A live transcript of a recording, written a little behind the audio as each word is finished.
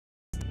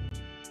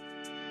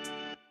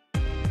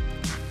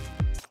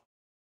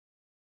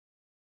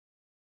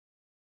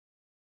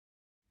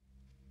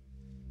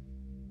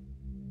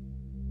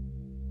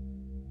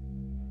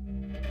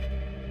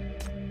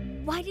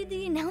Why did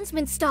the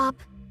announcement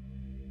stop?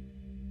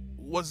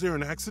 Was there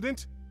an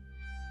accident?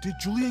 Did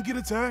Julian get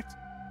attacked?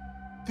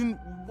 Then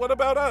what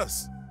about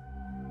us?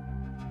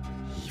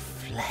 He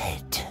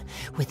fled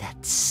with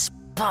that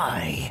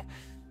spy.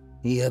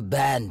 He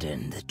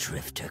abandoned the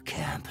Drifter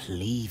camp,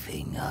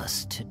 leaving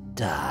us to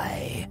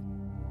die.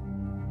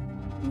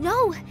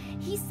 No!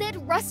 He said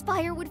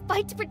Rustfire would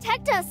fight to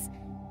protect us!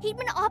 He'd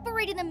been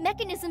operating the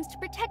mechanisms to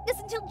protect us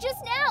until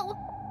just now!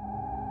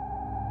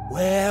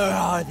 Where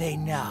are they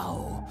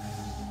now?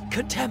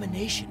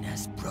 Contamination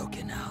has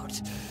broken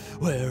out.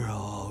 We're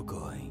all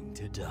going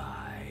to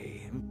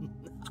die.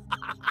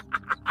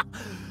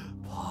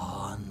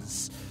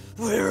 Pawns.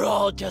 We're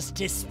all just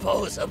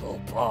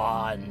disposable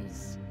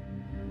pawns.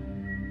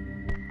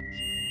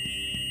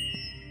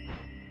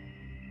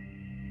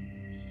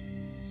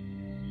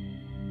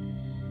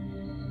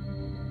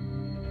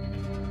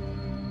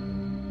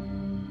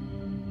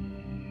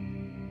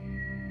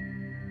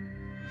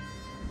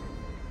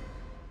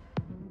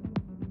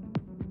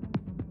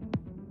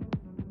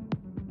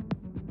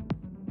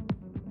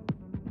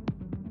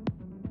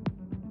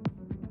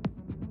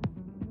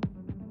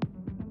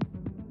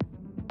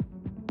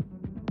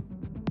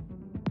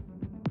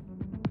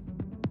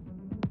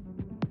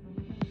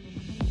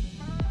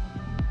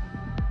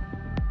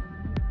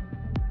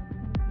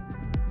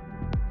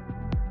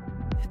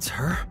 It's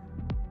her?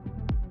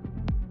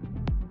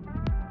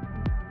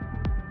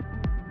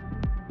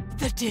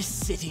 The Dis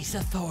City's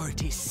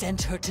authorities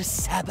sent her to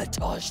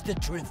sabotage the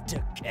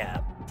Drifter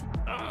camp.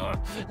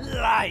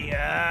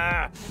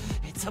 Liar!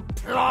 It's a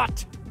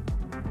plot!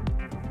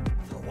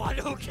 The one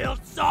who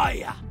killed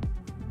Sawyer!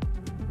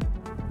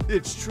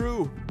 It's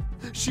true.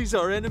 She's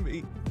our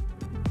enemy.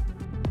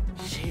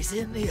 She's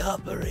in the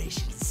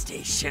operations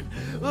station.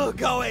 We'll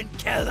go and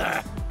kill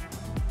her!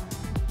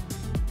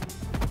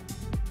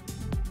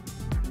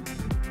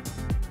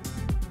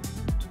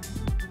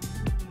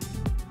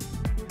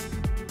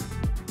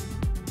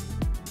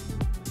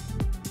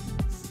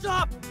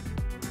 Stop!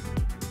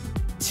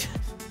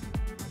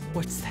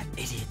 What's that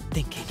idiot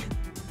thinking?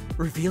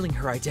 Revealing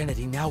her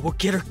identity now will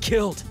get her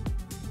killed.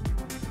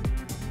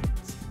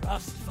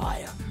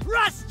 Rustfire!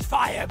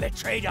 Rustfire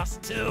betrayed us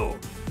too!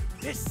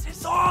 This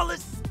is all a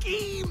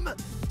scheme!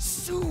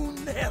 Soon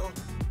they'll...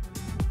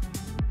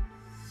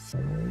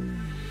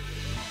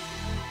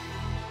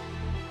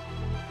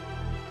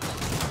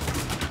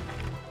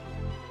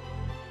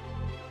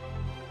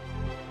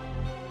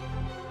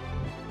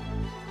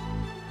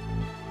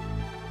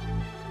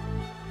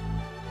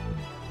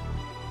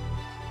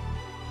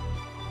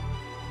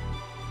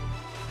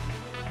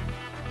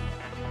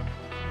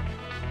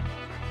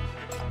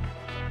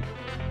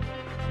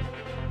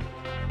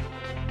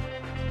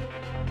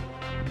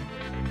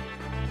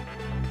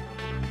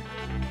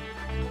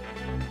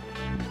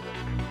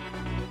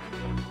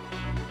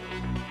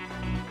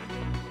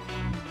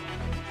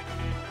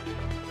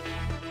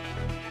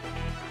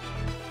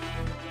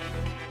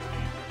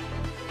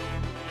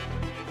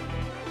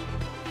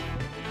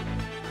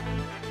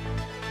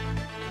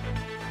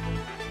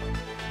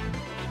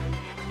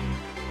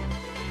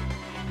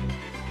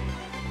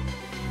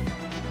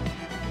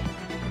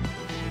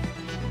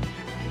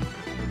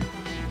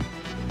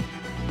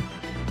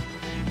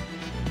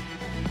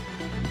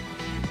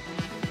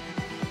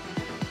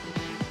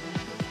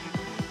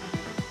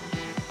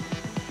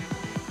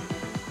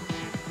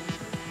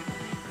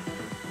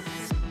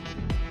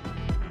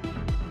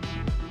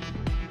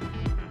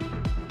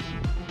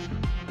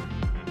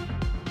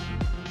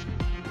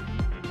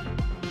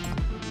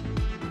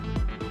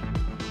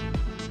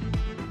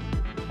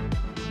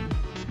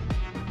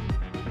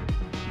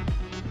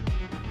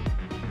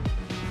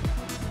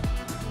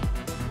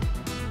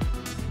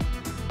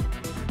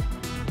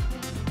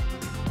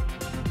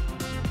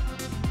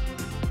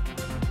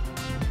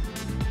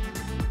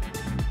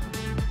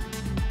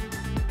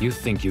 You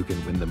think you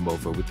can win them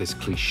over with this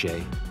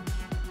cliché?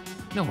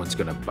 No one's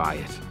gonna buy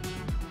it.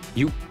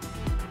 You...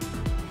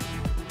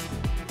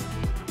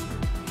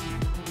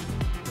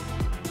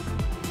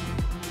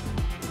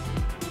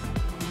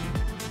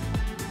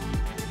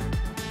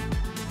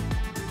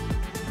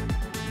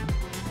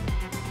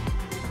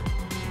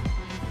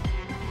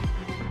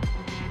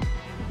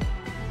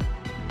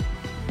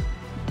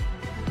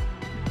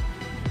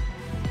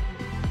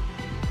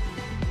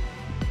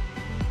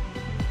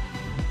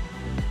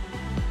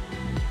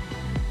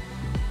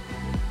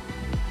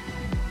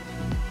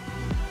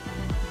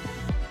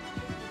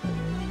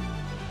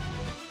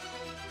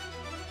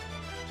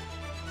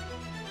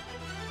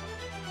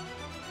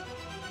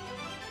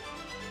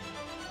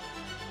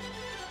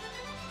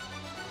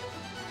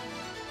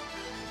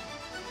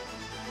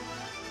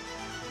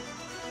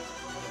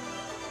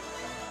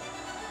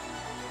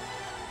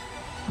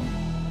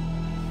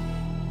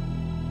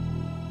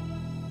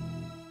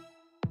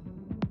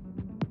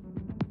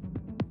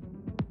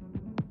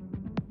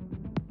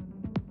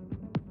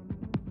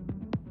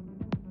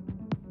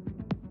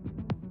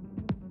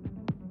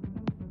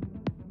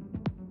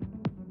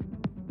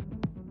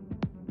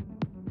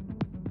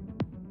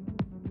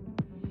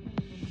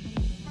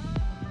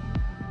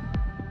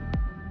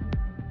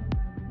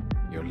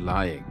 You're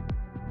lying.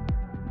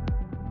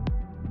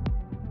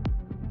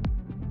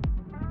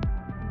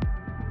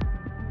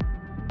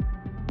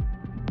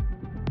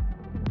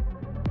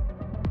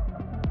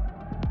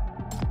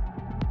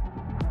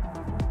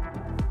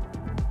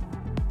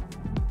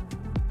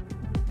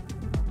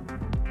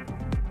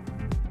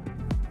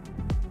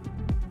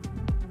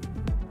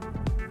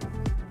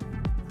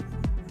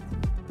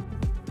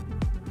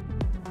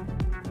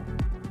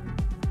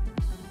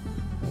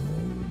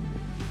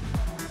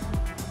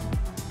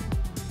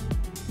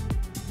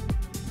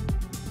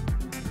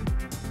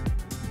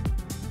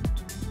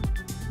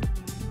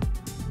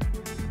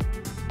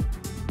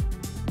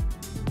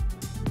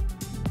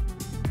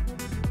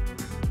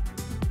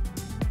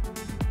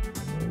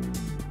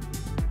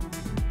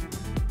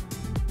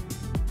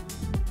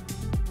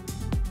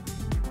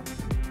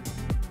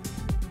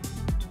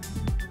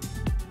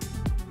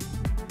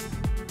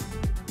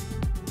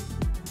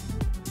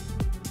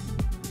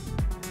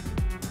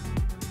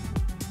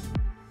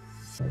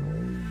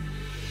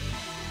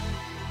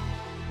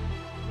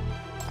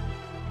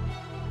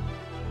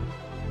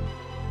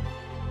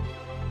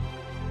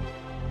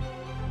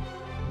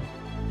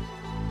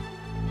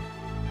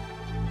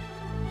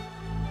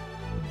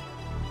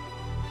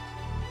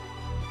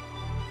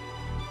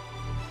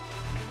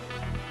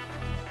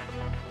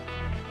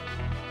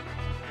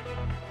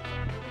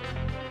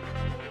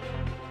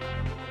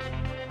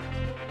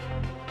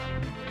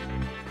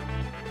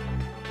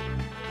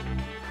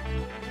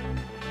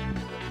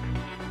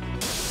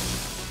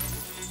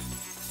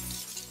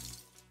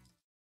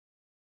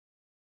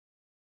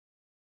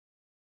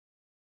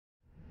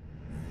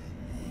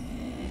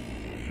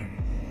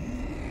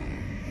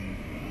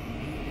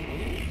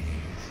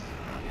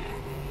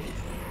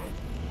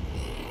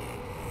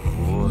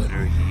 What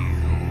are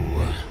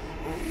you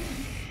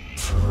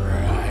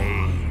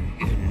prying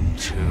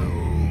into?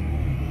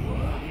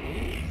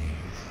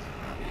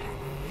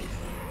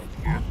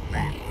 Give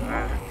me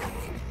back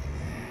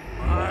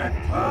my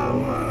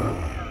power.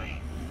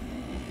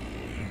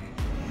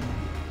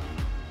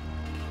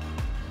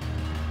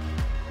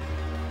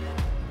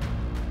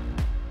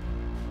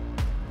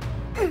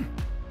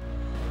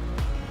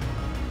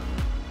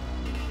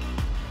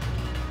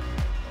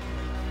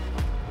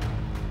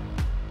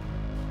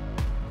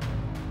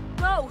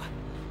 Go!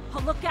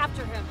 I'll look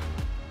after him.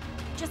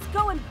 Just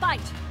go and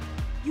fight.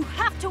 You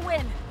have to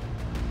win.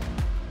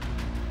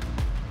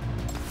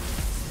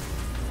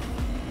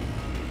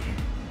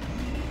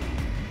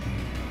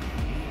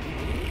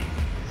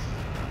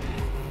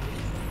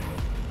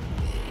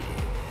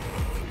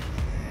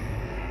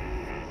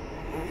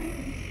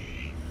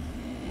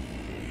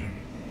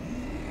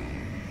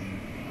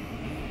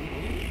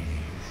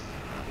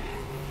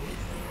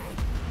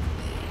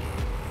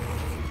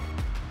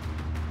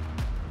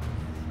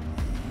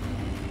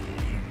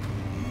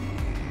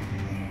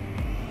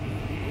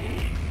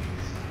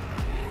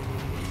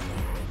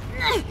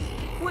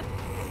 What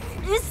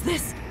is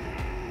this?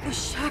 The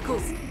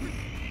shackles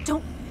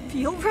don't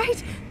feel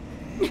right?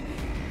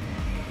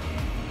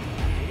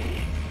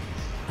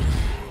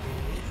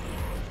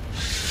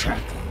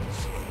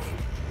 Shackles.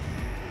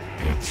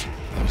 It's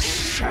the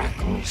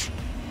shackles.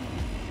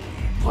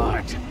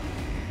 But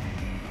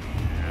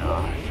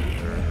not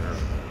her.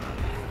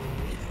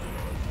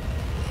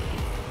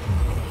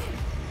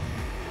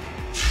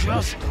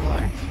 Just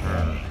like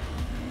her.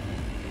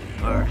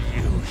 Are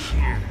you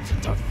here to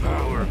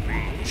devour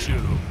me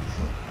too?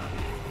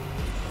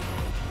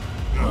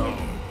 No.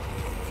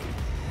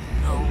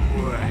 No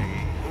way.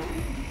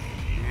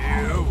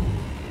 You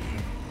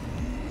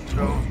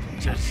don't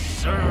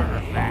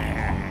deserve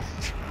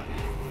that.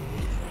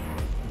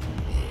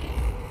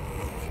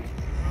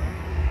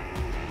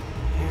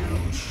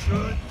 You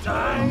should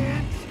die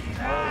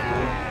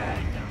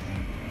instead.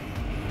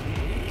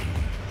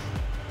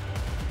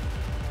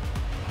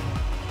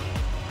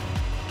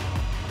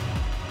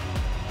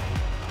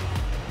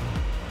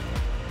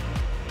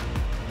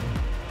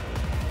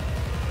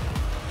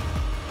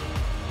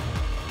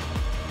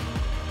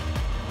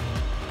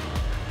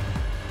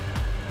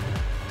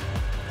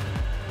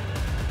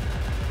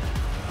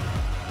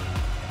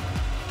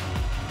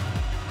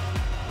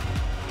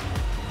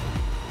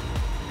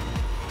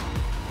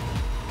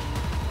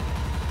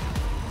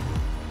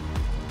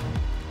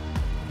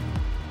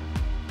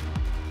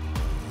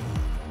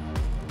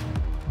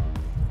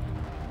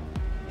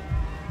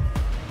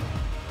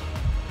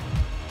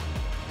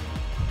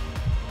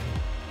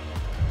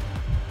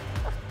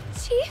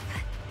 Chief?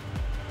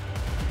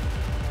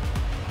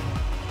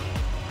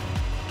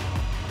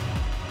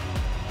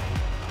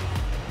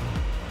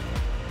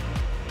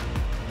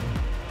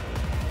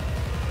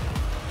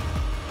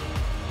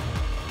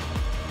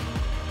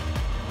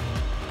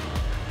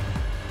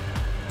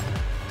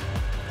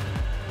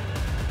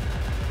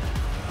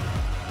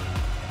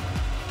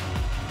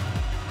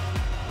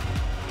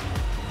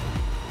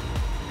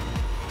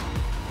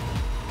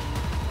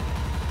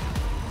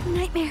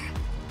 Nightmare.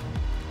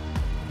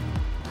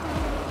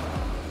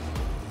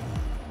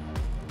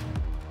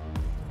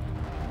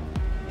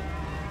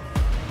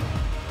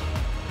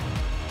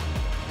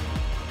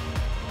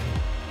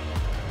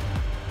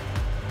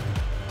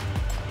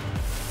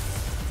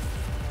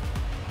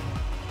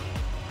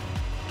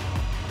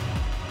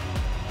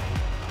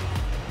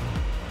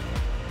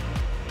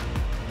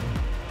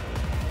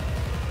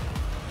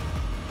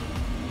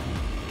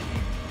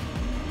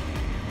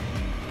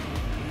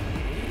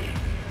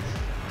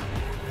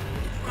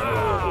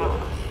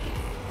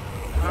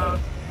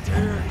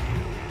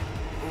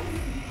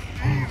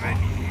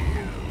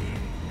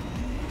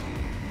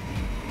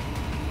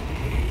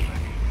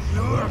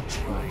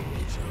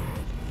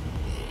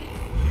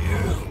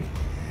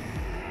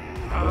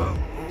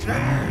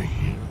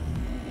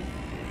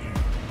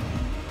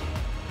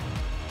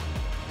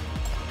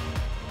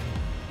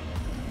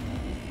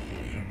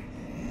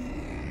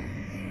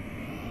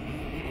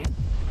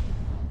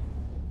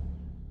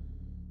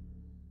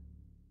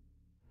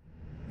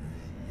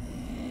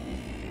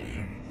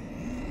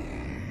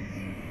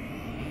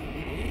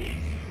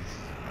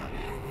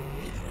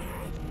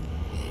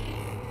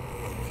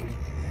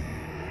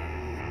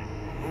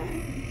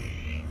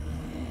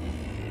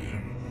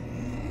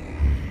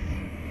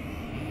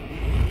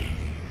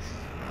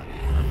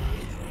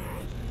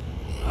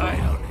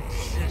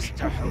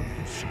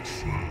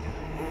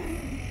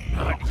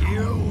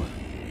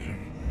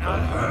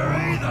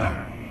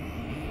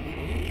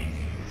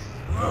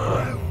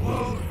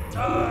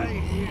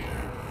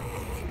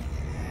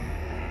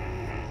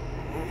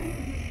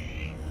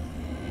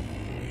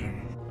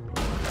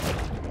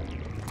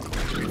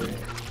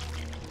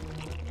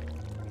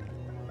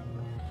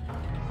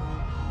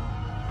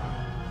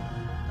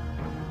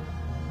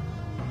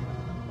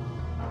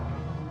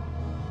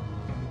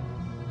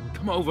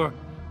 Come over.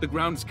 The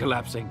ground's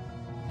collapsing.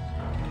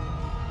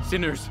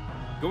 Sinners,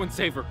 go and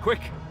save her, quick!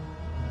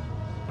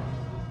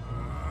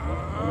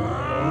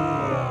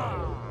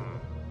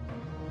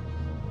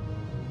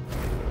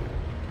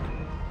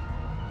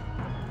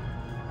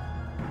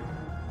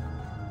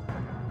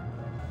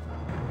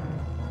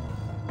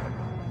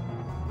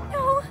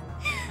 No!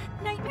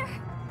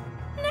 Nightmare!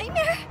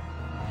 Nightmare!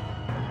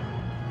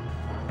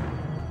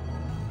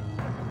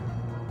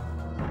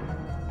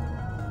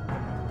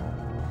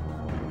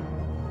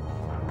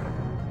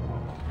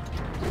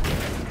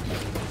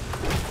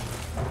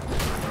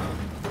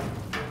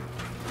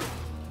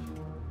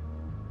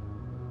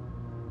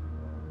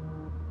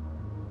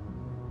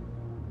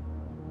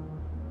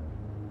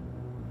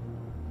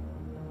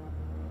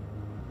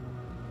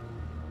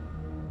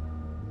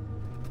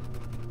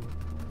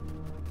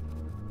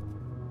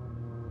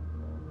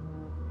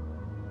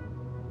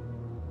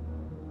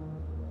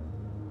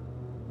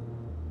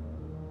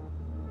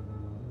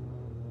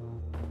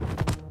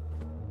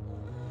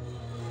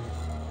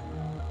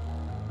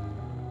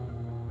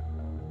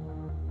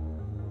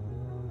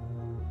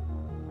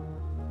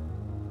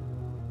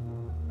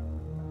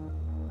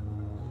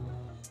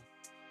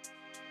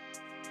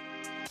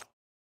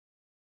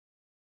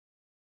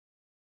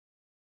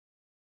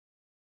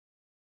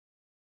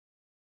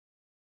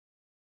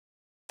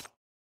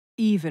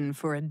 Even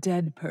for a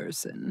dead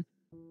person,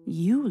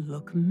 you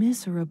look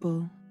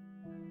miserable.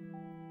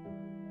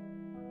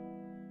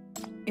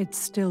 It's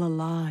still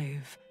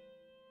alive.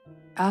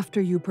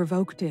 After you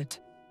provoked it,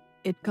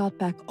 it got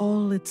back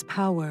all its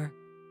power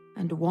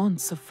and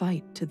wants a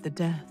fight to the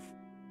death.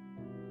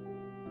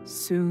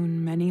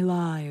 Soon many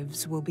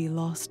lives will be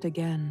lost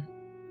again.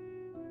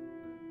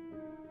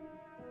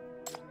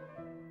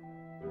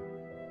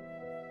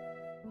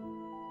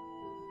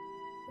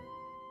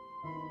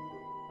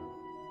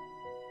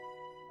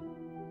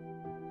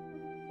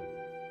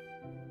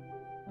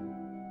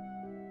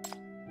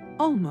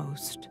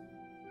 Almost,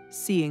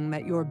 seeing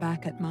that you're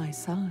back at my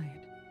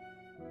side.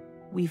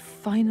 We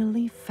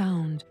finally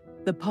found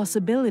the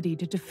possibility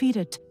to defeat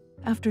it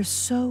after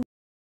so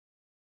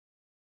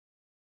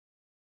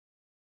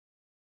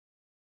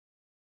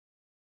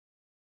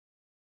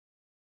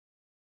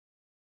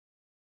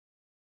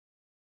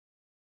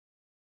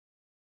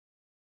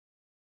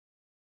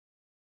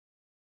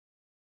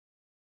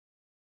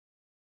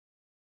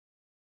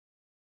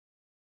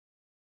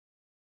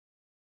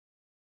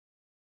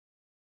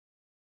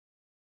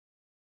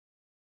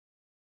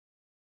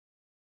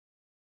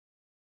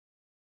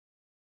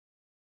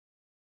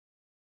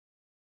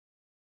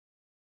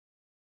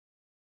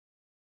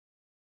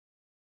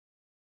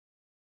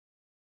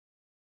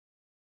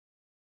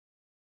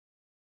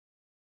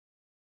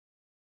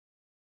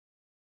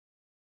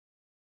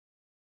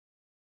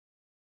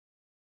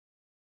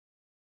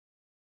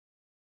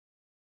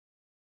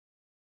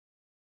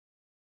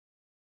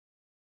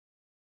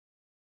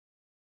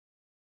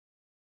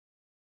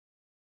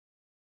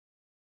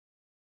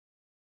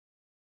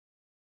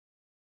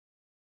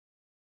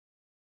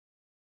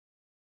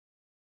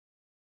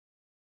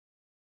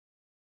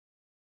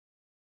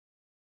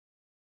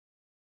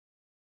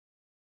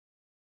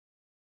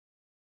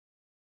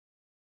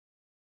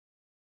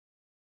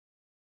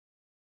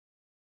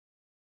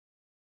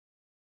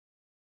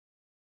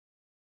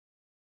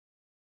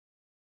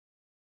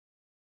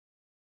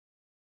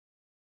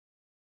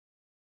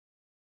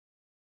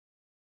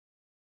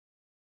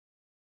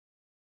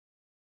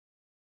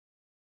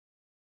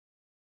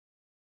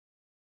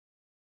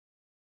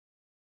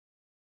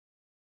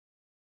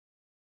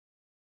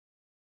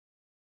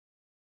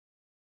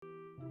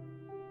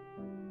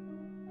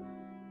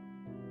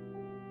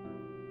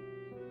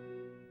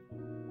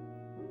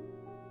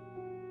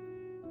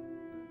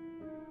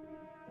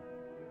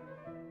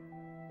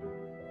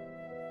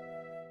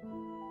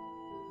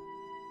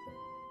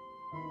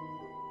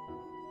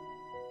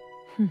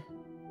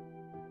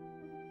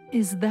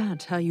Is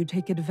that how you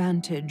take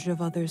advantage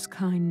of others'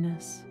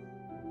 kindness?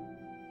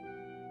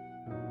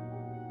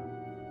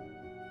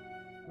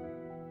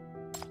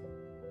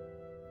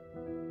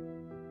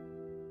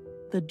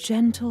 The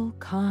gentle,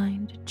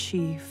 kind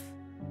chief.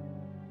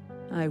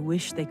 I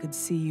wish they could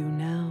see you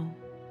now.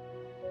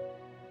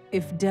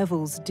 If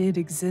devils did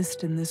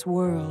exist in this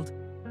world,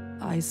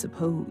 I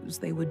suppose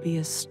they would be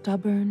as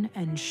stubborn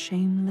and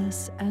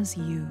shameless as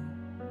you.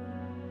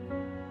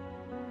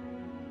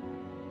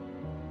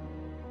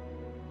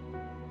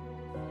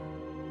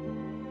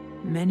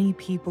 Many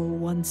people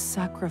once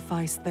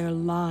sacrificed their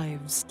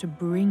lives to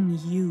bring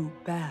you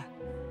back.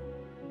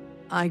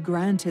 I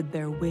granted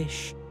their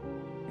wish,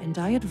 and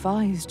I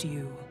advised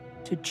you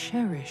to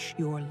cherish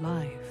your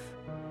life.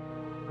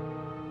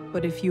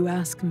 But if you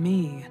ask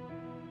me,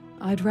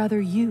 I'd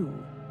rather you,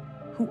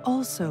 who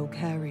also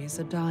carries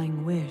a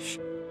dying wish,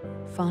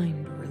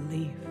 find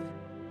relief.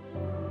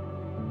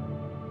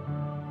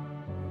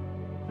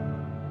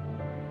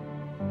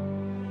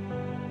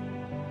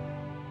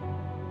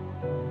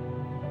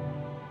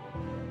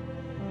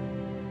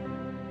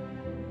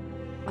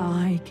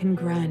 I can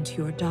grant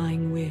your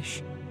dying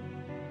wish,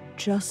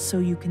 just so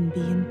you can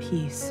be in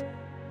peace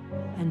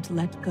and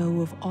let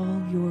go of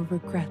all your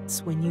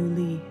regrets when you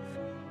leave.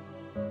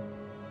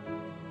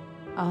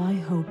 I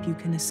hope you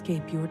can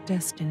escape your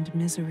destined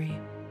misery.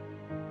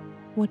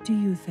 What do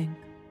you think?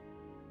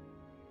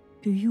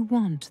 Do you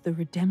want the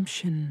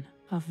redemption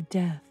of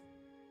death?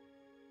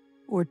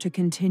 Or to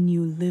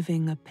continue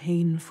living a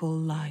painful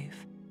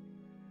life,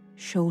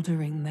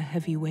 shouldering the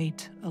heavy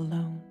weight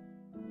alone?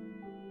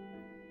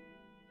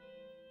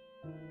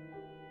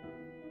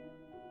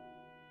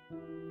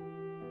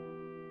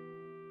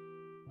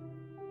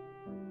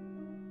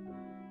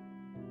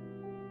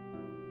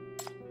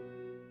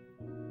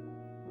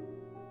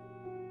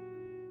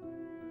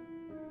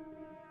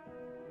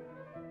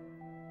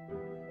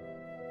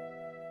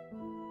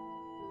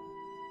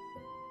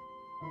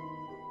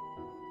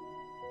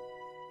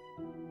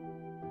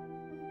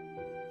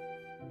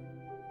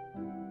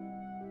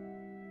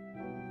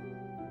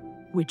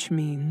 Which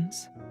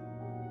means...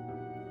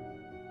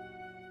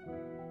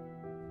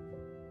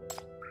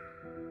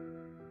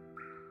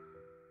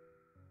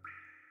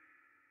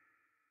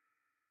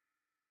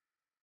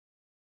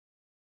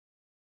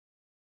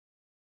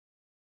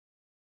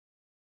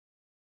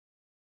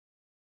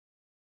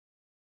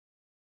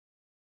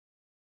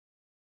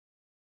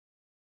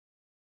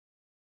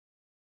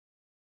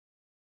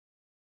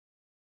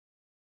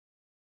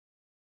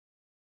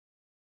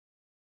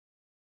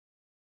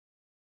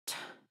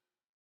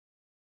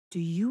 Do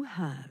you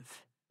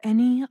have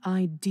any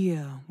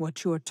idea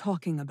what you're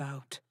talking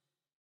about?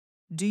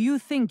 Do you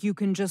think you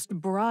can just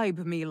bribe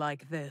me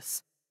like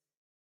this?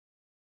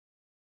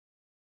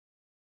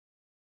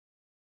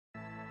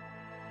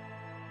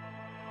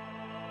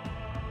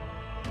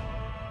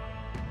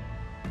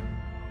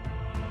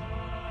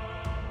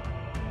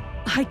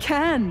 I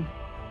can!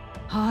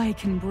 I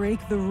can break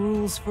the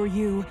rules for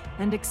you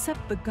and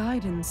accept the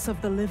guidance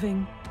of the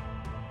living.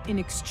 In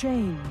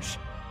exchange,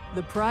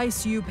 the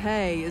price you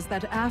pay is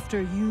that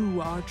after you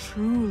are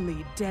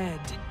truly dead,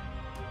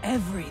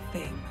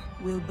 everything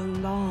will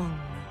belong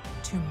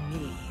to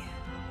me.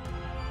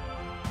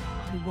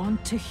 I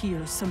want to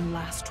hear some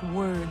last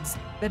words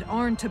that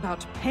aren't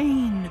about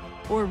pain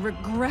or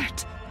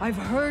regret. I've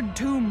heard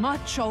too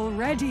much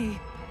already.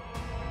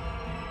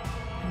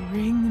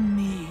 Bring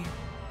me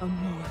a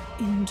more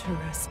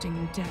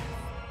interesting death.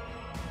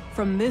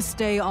 From this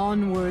day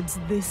onwards,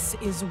 this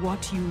is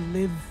what you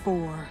live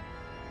for.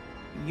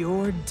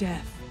 Your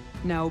death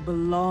now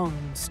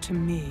belongs to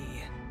me,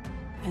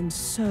 and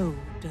so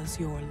does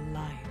your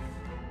life.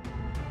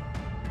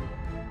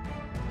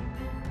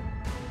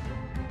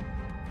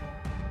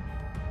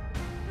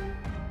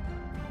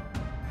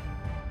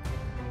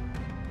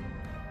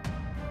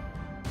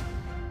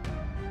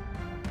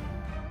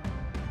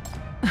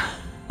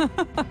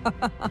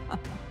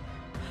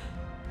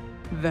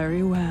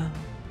 Very well.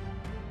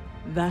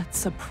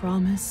 That's a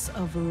promise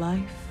of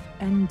life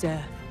and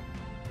death.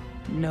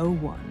 No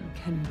one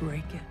can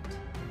break it.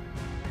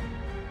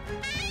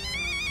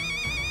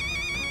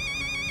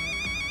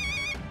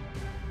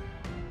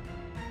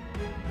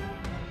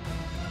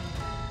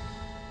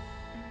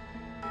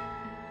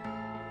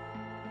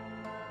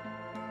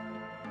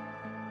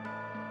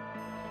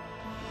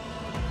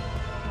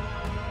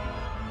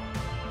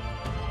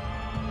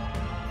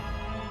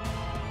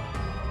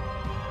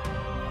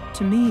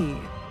 To me,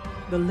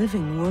 the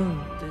living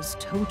world is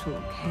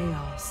total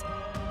chaos.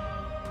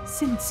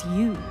 Since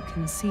you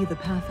can see the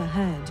path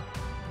ahead,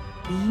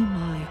 be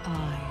my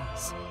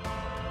eyes.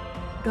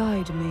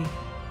 Guide me.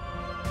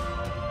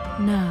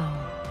 Now,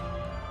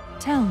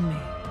 tell me,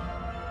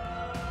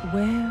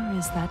 where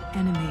is that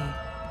enemy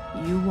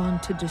you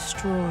want to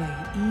destroy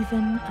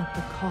even at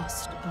the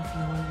cost of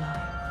your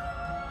life?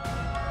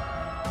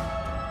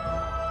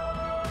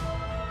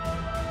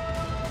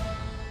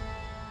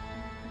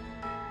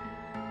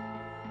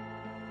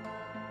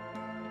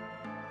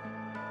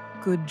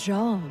 Good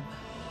job.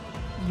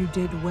 You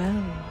did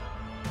well.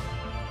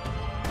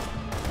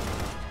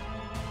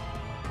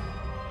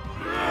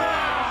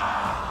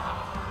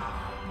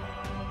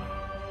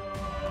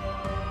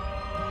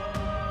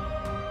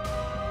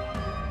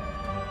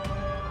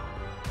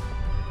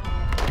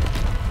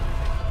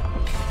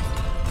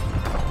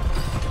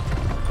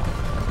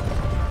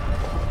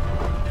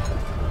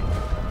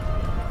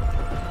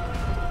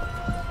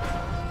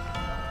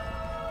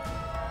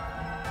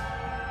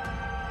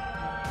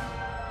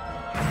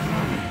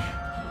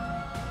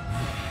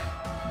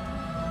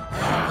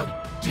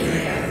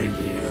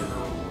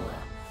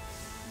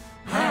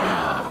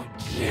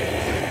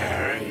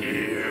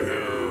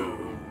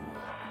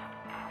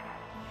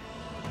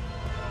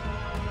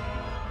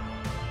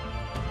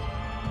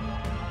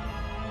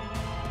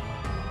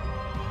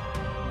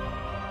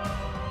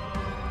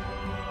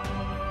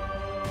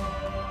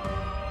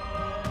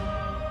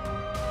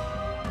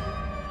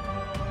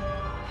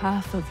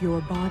 Half of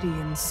your body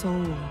and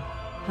soul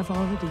have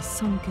already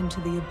sunk into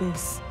the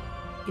abyss,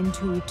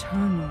 into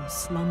eternal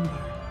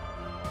slumber.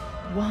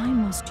 Why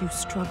must you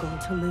struggle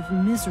to live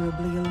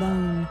miserably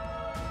alone?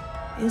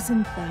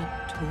 Isn't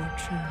that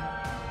torture?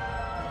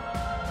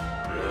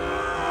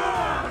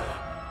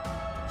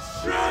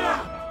 Shut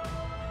up!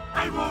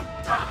 I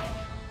won't die!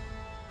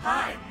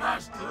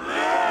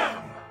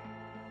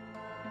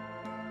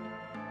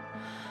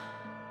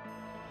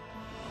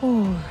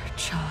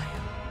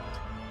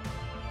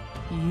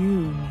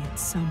 You need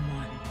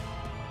someone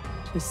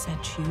to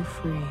set you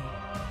free.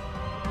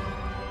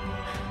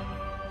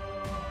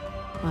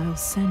 I'll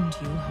send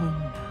you home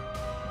now.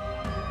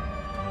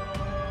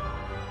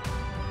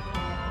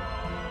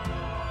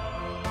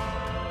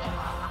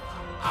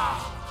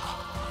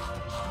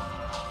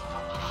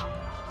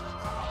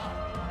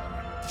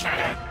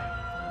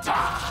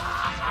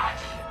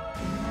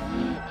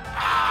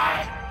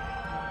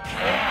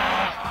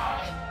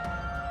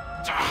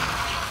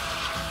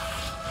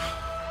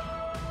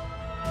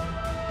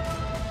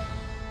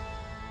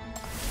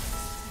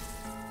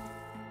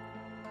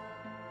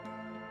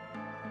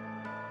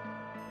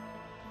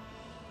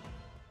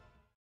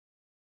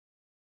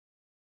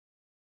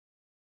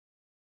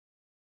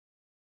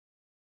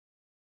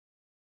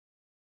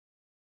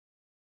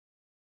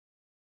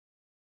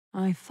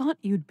 I thought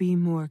you'd be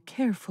more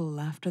careful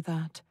after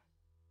that.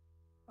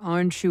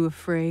 Aren't you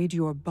afraid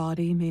your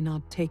body may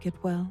not take it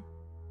well?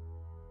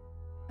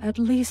 At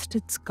least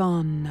it's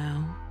gone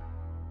now.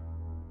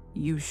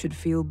 You should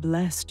feel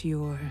blessed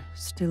you're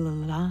still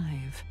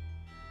alive.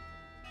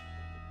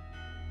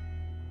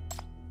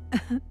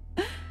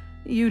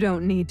 You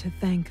don't need to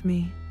thank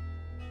me.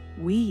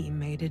 We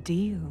made a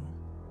deal.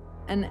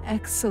 An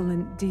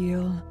excellent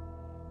deal.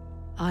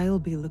 I'll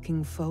be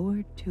looking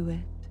forward to it.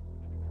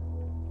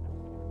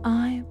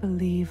 I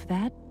believe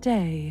that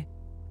day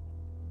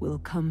will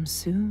come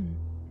soon.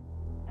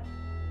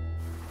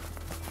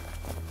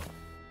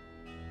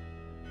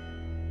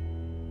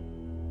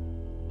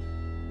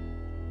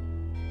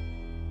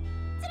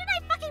 Didn't I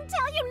fucking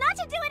tell you not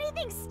to do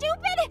anything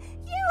stupid?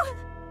 You...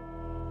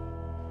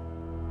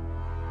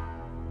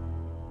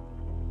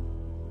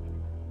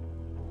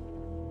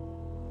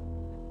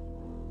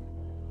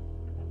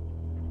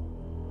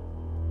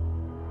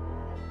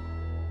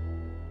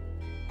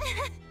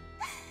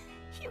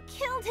 You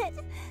killed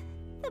it.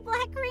 The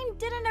Black Ring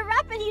didn't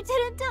erupt and you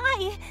didn't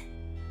die.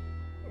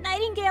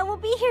 Nightingale will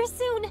be here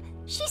soon.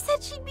 She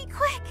said she'd be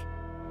quick.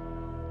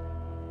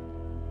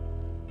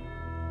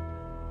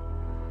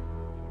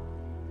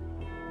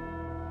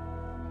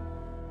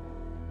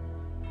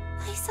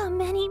 I saw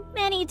many,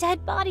 many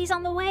dead bodies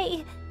on the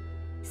way.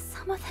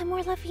 Some of them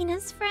were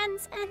Lavina's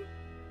friends, and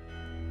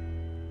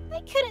I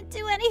couldn't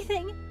do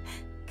anything.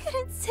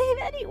 Couldn't save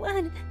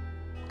anyone.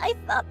 I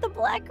thought the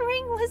Black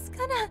Ring was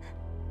gonna...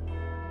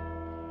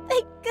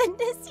 Thank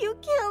goodness you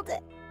killed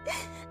it.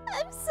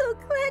 I'm so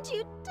glad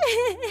you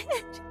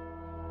did.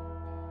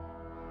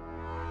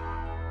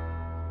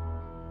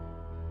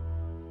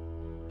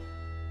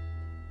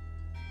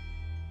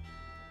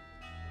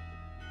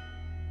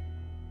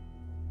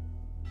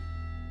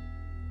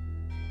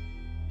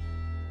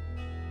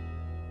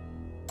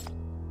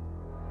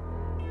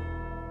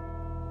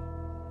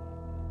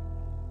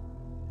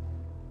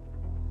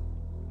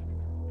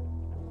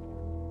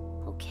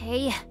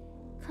 Okay,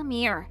 come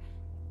here.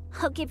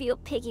 I'll give you a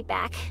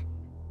piggyback.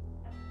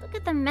 Look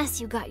at the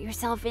mess you got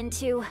yourself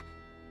into.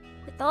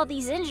 With all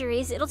these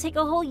injuries, it'll take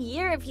a whole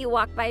year if you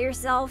walk by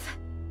yourself.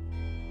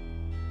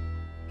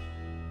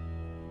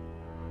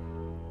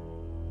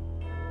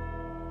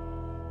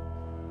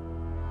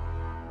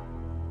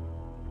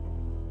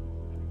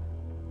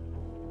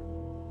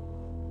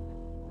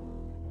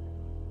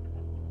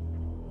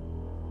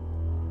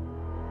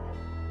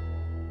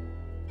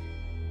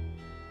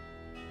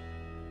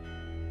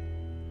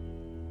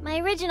 My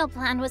original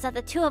plan was that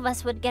the two of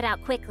us would get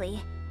out quickly,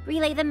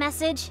 relay the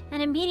message,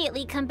 and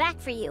immediately come back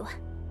for you.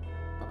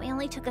 But we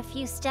only took a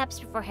few steps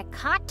before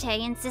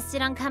Hecate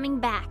insisted on coming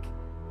back.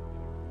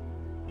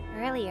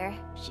 Earlier,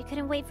 she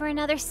couldn't wait for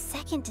another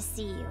second to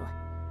see you.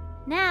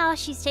 Now,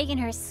 she's taken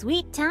her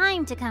sweet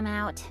time to come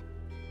out.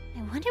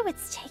 I wonder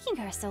what's taking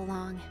her so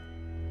long.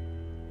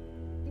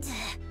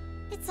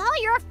 It's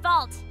all your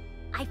fault!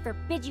 I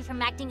forbid you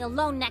from acting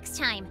alone next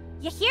time.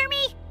 You hear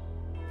me?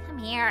 Come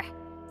here.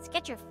 Let's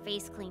get your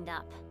face cleaned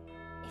up.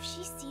 If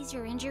she sees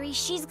your injury,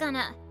 she's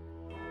gonna...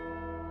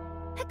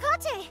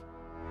 Hecate!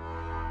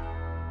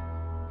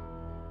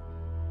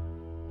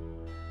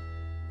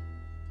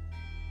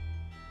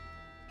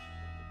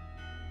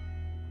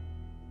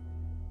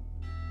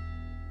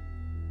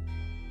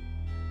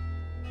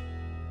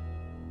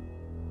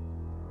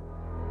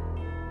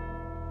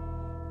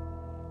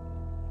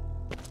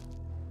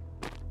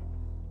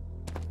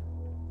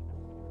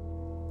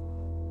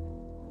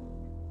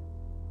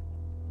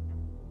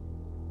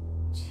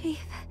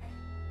 Chief,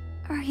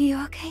 are you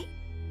okay?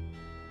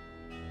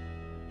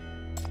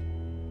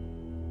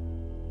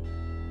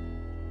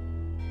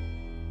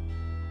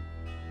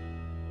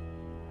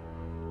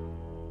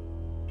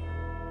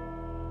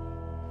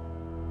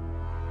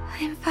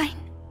 I'm fine.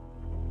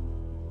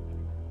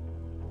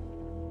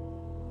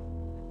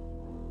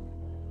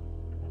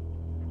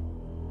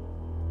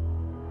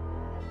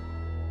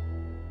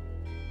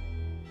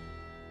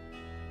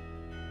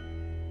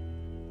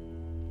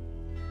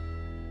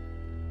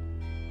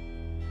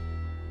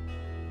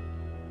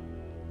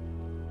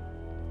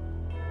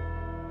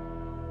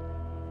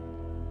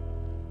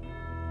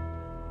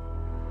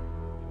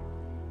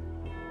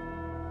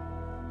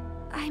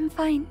 I'm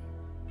fine,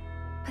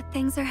 But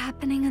things are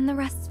happening on the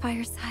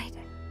Rustfire side.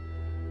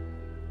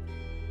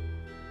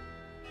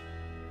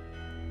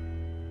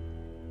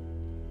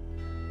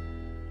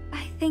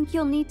 I think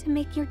you'll need to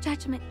make your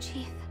judgment,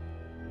 Chief.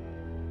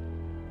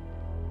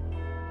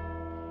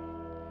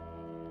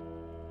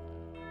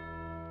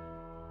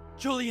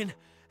 Julian,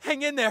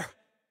 hang in there!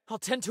 I'll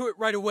tend to it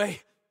right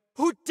away.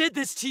 Who did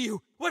this to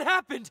you? What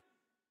happened?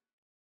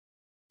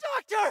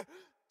 Doctor!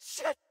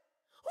 Shit!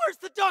 Where's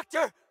the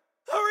doctor?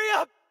 Hurry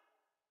up!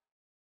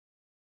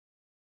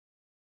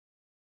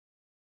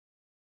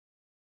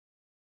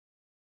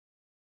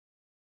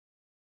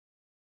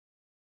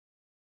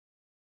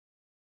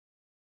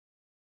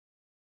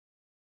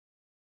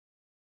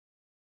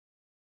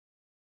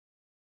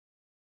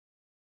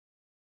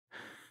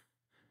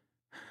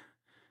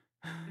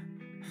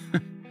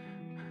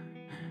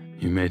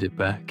 You made it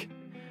back.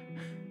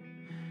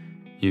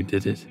 You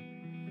did it.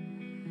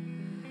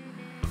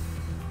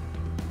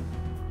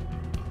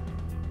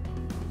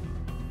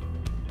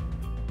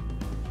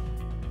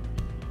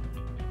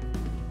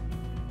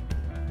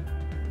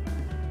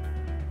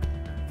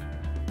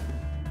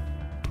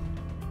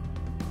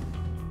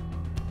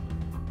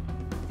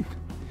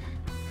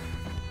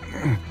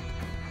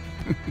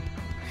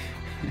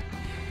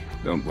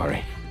 Don't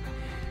worry.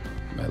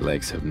 My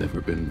legs have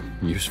never been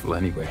useful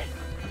anyway.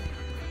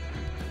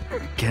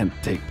 Can't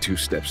take 2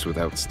 steps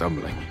without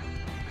stumbling.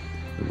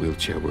 The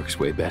wheelchair works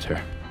way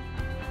better.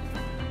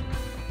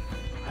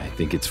 I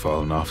think it's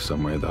fallen off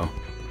somewhere, though.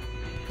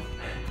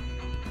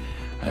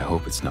 I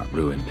hope it's not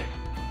ruined.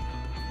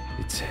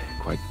 It's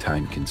quite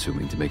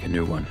time-consuming to make a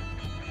new one.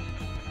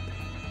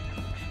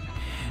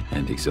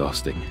 And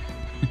exhausting.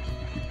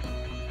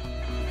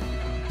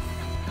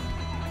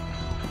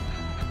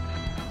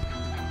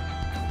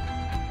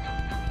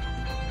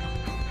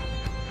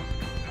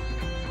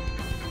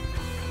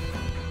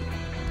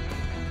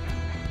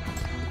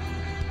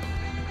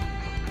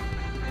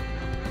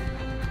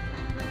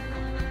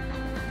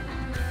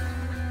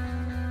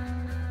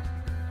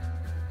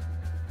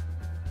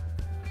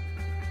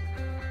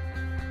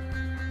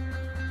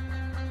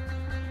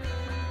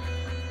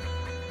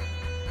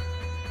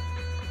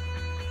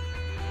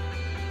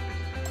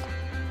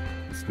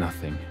 It's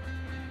nothing.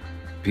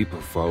 People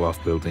fall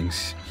off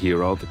buildings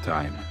here all the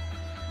time.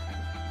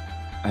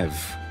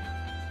 I've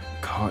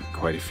caught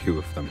quite a few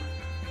of them.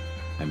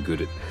 I'm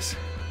good at this.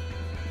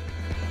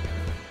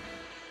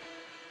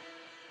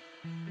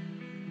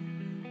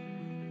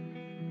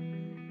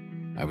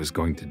 I was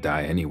going to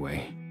die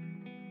anyway.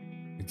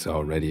 It's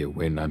already a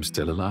win I'm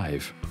still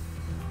alive.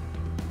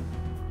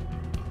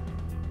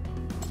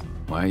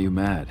 Why are you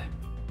mad?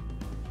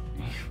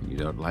 You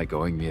don't like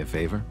owing me a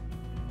favor?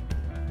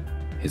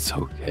 It's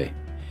okay.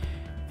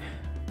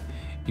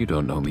 You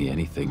don't owe me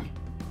anything.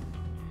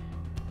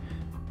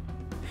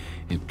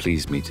 It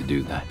pleased me to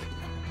do that.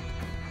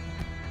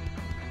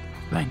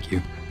 Thank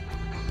you.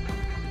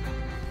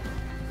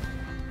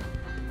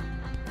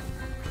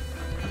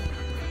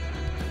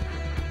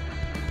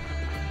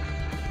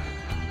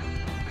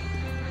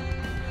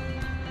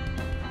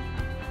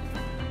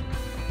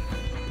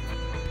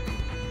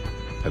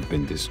 I've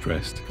been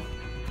distressed.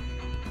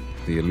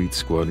 The elite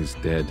squad is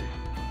dead.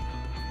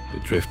 The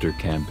Drifter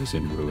camp is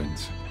in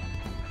ruins.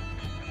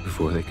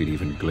 Before they could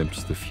even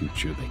glimpse the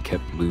future, they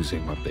kept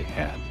losing what they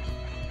had.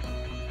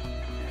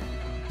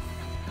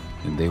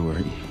 And they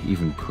were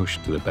even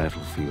pushed to the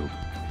battlefield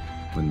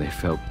when they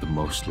felt the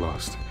most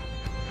lost.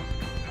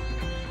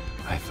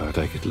 I thought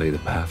I could lay the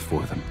path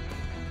for them.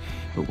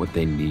 But what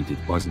they needed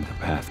wasn't a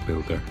path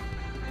builder,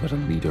 but a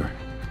leader.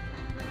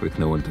 With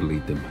no one to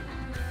lead them,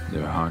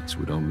 their hearts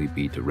would only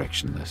be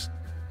directionless.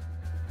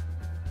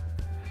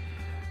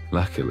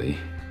 Luckily,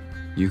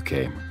 you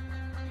came.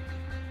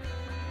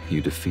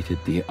 You defeated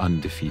the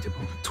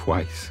undefeatable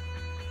twice.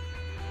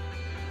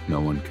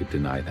 No one could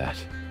deny that.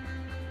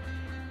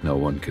 No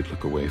one could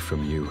look away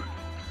from you.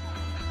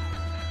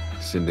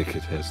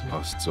 Syndicate has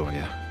lost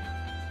Zoya,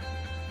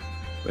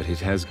 but it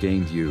has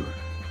gained you.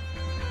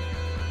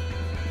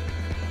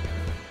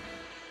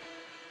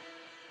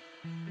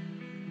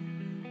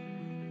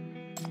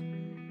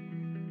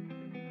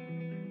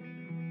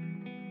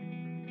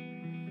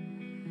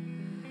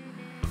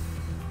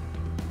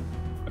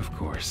 Of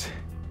course,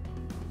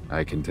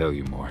 I can tell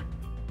you more.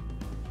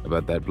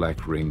 About that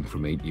black ring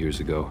from 8 years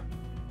ago.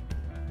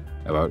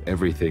 About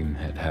everything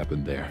that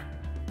happened there.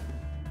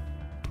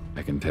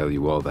 I can tell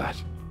you all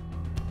that.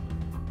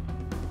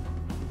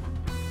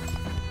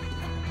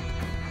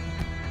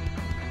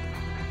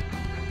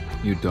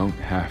 You don't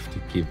have to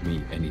give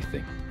me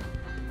anything.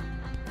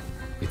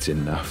 It's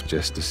enough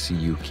just to see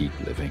you keep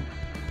living.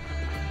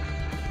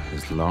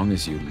 As long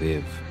as you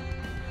live,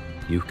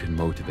 you can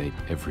motivate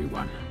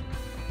everyone.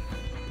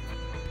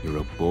 You're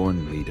a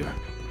born leader.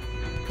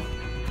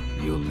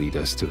 You'll lead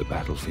us to the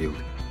battlefield.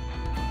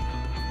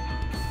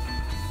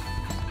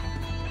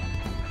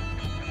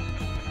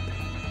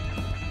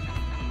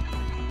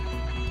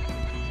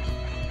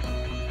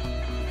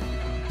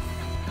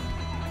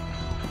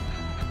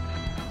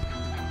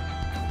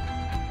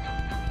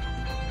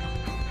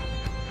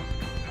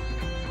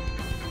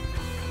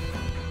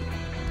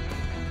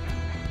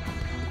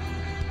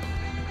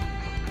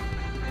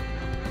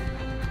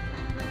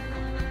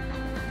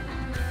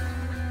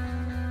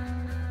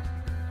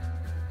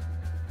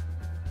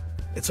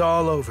 It's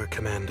all over,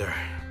 Commander.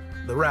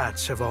 The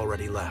rats have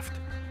already left.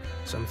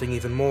 Something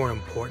even more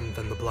important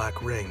than the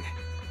Black Ring.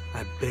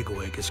 That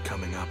bigwig is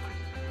coming up.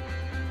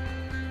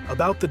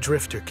 About the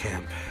Drifter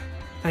Camp,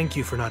 thank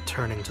you for not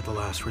turning to the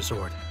last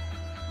resort.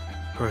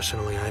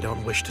 Personally, I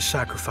don't wish to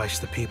sacrifice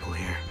the people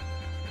here.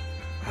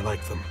 I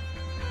like them.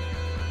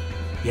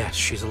 Yes,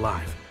 she's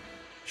alive.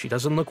 She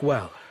doesn't look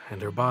well,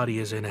 and her body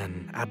is in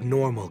an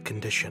abnormal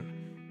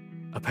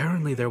condition.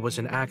 Apparently there was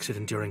an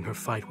accident during her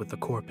fight with the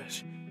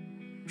Corpus.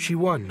 She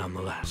won,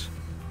 nonetheless.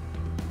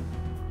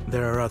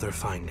 There are other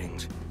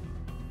findings.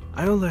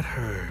 I'll let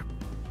her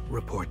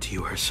report to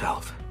you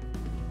herself.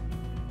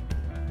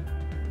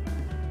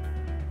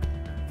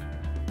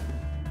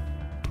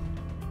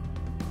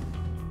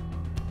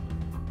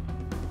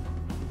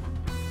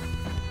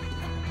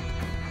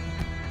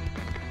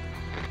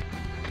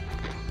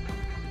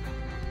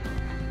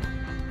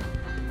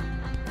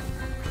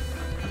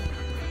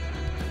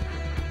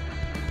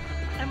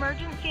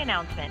 Emergency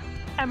announcement.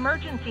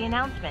 Emergency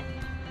announcement.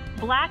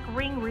 Black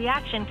Ring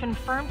reaction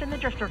confirmed in the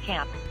Drifter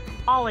Camp.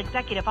 All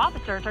executive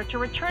officers are to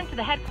return to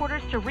the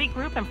headquarters to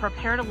regroup and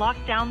prepare to lock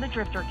down the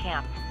Drifter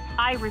Camp.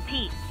 I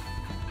repeat,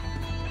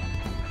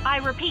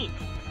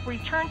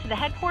 return to the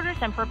headquarters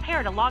and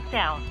prepare to lock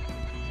down.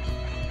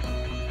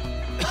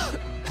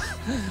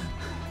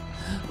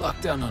 Lock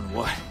down on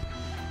what?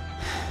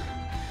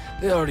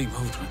 They already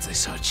moved once they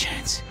saw a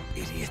chance,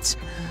 idiots.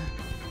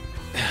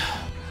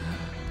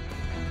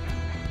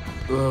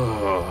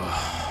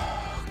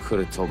 Could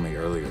have told me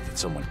earlier that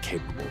someone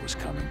capable was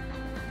coming.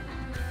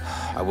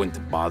 I wouldn't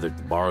have bothered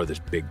to borrow this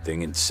big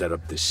thing and set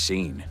up this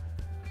scene.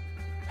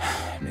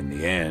 And in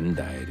the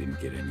end, I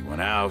didn't get anyone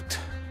out,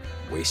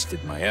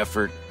 wasted my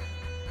effort,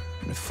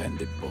 and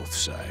offended both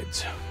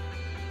sides.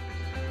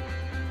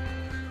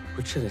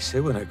 What should I say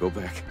when I go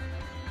back?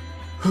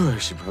 I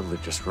should probably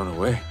just run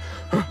away.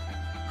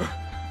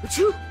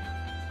 Achoo!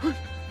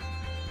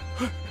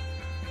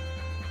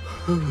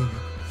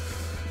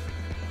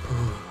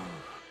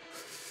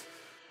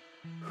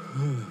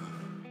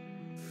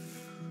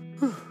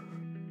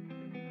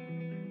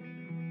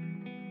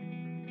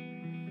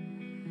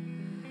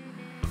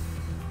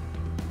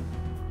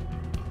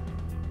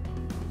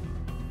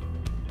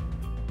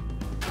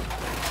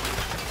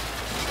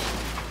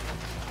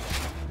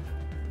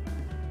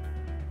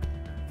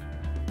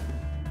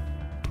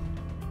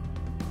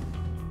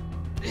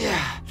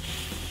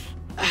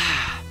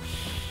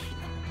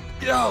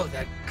 Yo,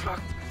 that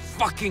cocked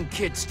fucking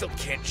kid still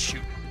can't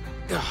shoot.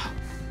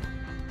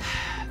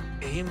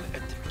 Aim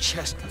at the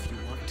chest if you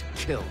want to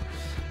kill.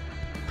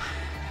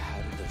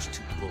 How did those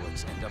 2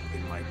 bullets end up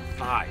in my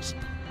thighs?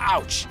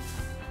 Ouch!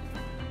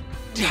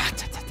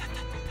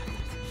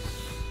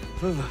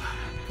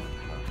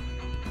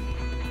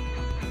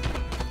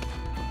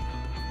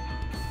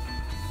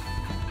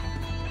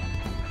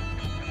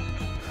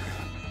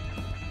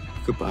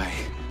 Goodbye,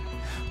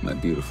 my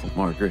beautiful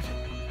Margaret.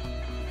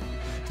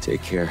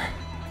 Take care.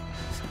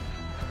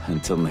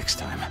 Until next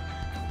time.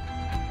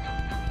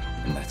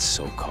 And that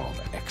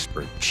so-called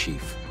expert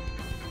chief.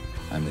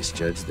 I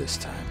misjudged this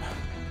time.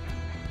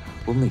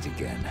 We'll meet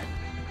again.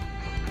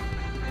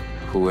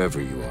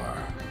 Whoever you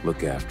are,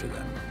 look after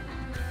them.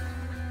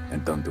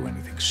 And don't do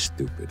anything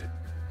stupid.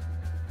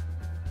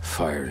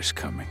 Fire is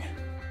coming.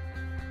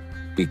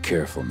 Be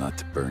careful not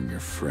to burn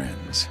your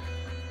friends.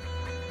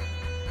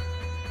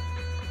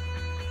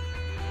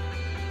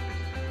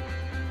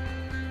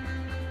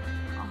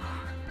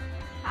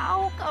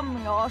 How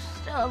come you're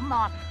still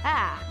not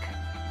back?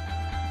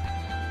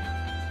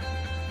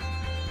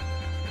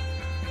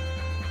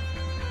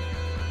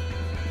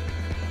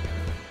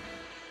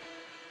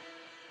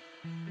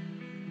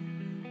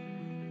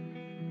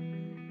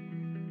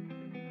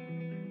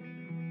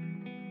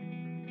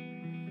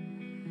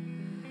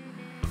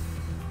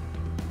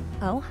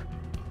 Oh?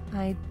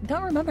 I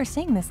don't remember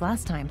seeing this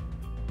last time.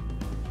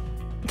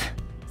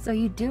 So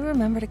you do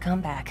remember to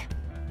come back,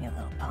 you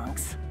little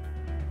punks.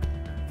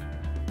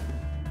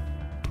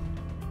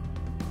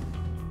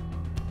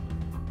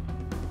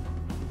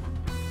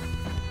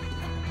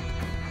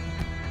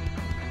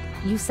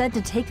 You said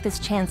to take this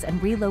chance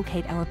and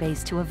relocate our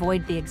base to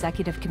avoid the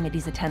Executive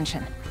Committee's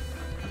attention.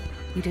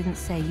 You didn't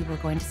say you were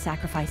going to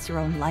sacrifice your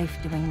own life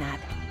doing that.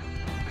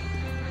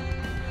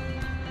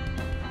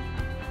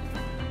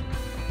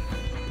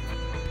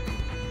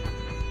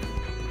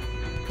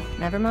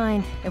 Never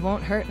mind, it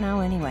won't hurt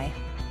now anyway.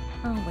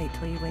 I'll wait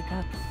till you wake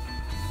up.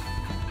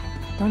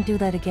 Don't do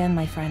that again,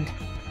 my friend.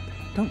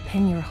 Don't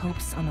pin your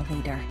hopes on a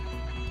leader.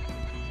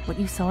 What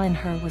you saw in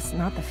her was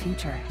not the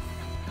future,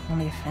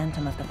 only a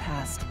phantom of the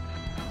past.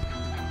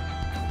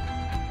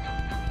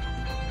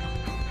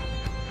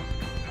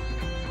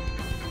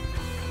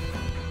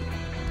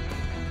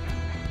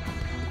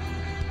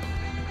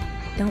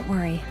 Don't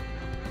worry.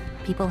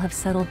 People have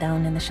settled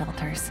down in the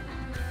shelters.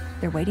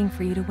 They're waiting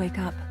for you to wake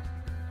up.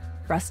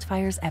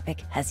 Rustfire's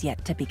epic has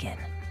yet to begin.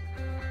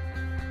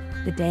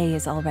 The day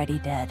is already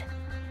dead.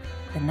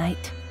 The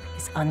night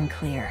is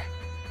unclear.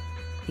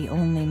 The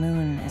only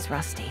moon is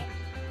rusty.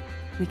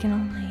 We can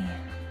only...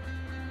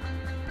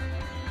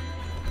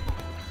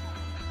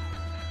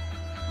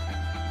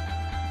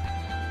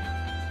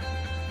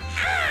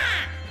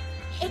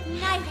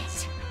 Ignite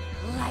it!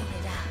 Light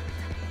it up!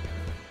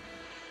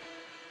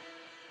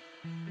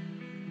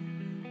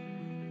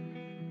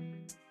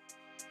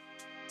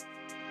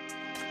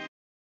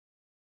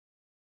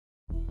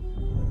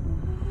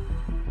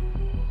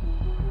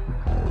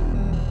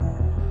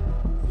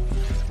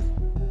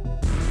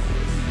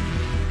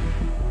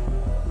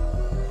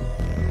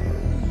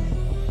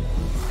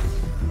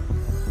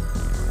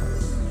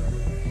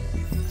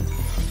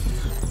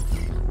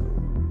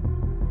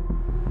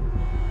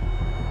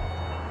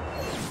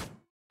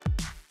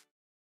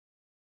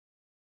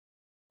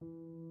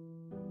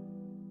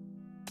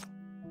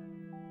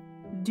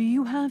 Do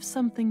you have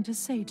something to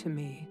say to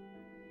me?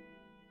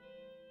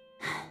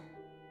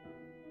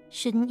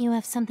 Shouldn't you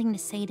have something to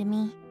say to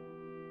me?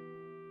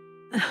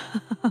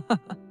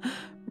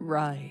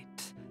 Right.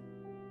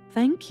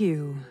 Thank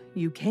you.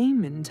 You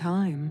came in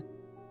time.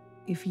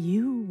 If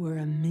you were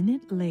a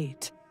minute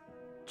late,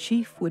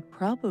 Chief would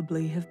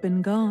probably have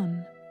been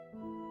gone.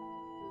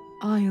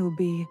 I'll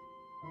be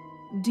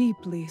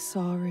deeply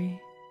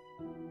sorry.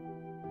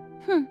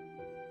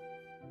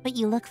 But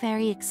you look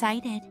very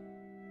excited.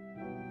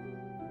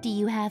 Do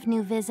you have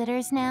new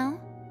visitors now?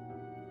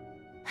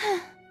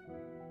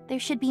 There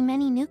should be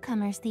many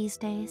newcomers these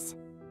days.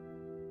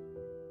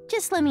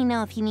 Just let me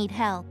know if you need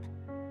help.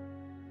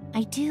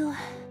 I do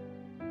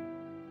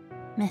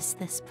miss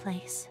this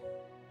place.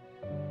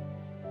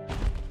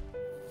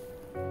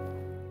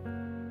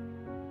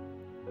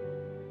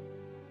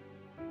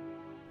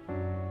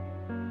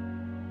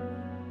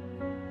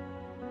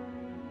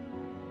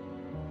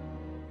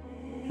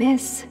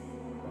 Miss,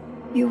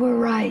 you were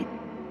right.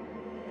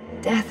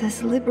 Death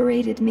has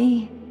liberated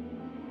me.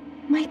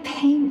 My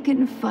pain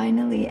can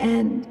finally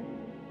end.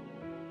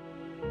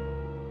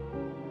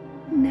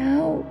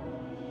 Now,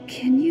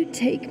 can you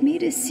take me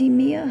to see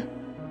Mia?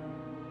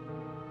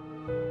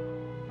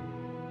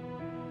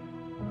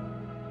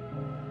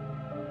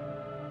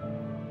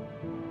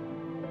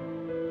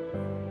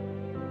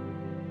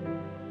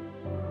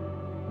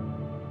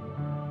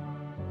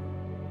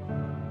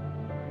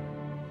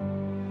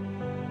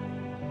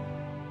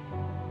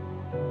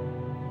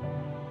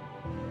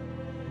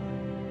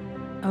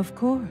 Of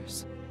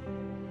course.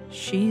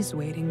 She's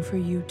waiting for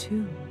you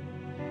too.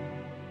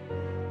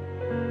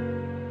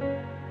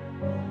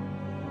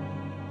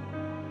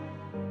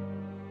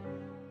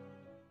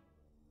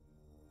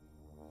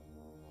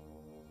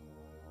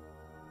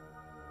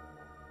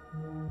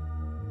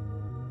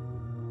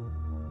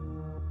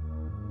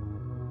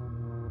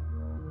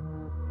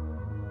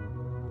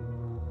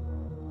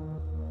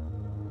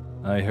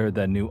 I heard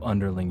that new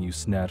underling you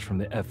snatched from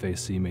the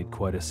FAC made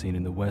quite a scene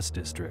in the West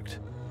District,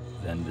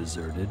 then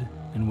deserted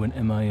and went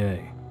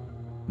MIA.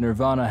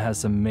 Nirvana has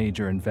some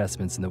major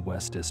investments in the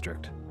West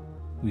District.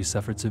 We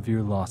suffered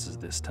severe losses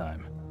this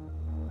time.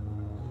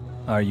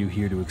 Are you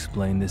here to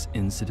explain this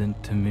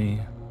incident to me,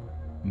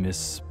 Miss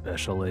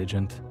Special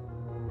Agent?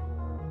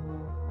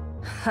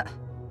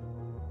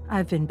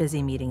 I've been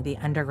busy meeting the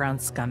underground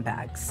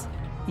scumbags.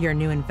 Your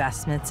new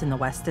investments in the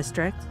West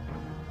District?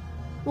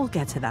 We'll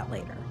get to that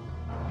later.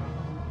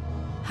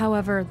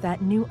 However,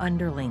 that new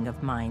underling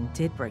of mine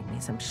did bring me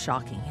some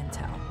shocking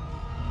intel.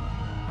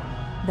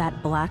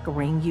 That black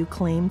ring you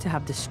claim to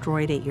have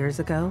destroyed 8 years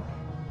ago,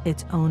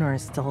 its owner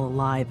is still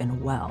alive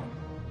and well.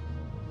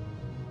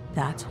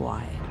 That's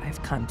why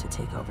I've come to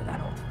take over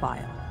that old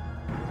file.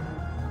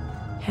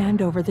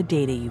 Hand over the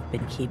data you've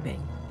been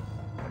keeping.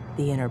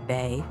 The Inner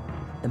Bay,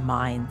 the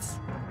mines,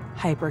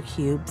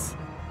 hypercubes,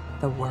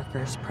 the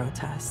workers'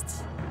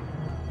 protests.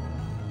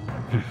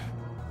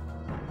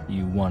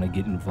 You want to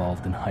get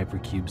involved in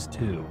hypercubes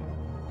too?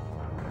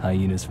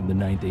 Hyenas from the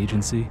Ninth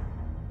Agency?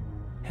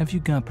 Have you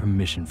got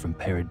permission from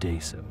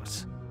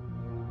Paradisos?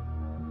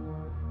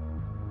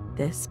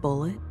 This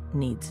bullet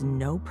needs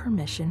no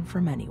permission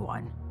from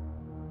anyone.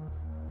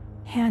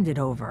 Hand it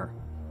over.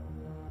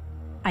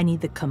 I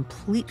need the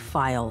complete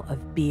file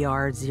of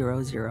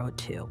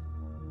BR-002.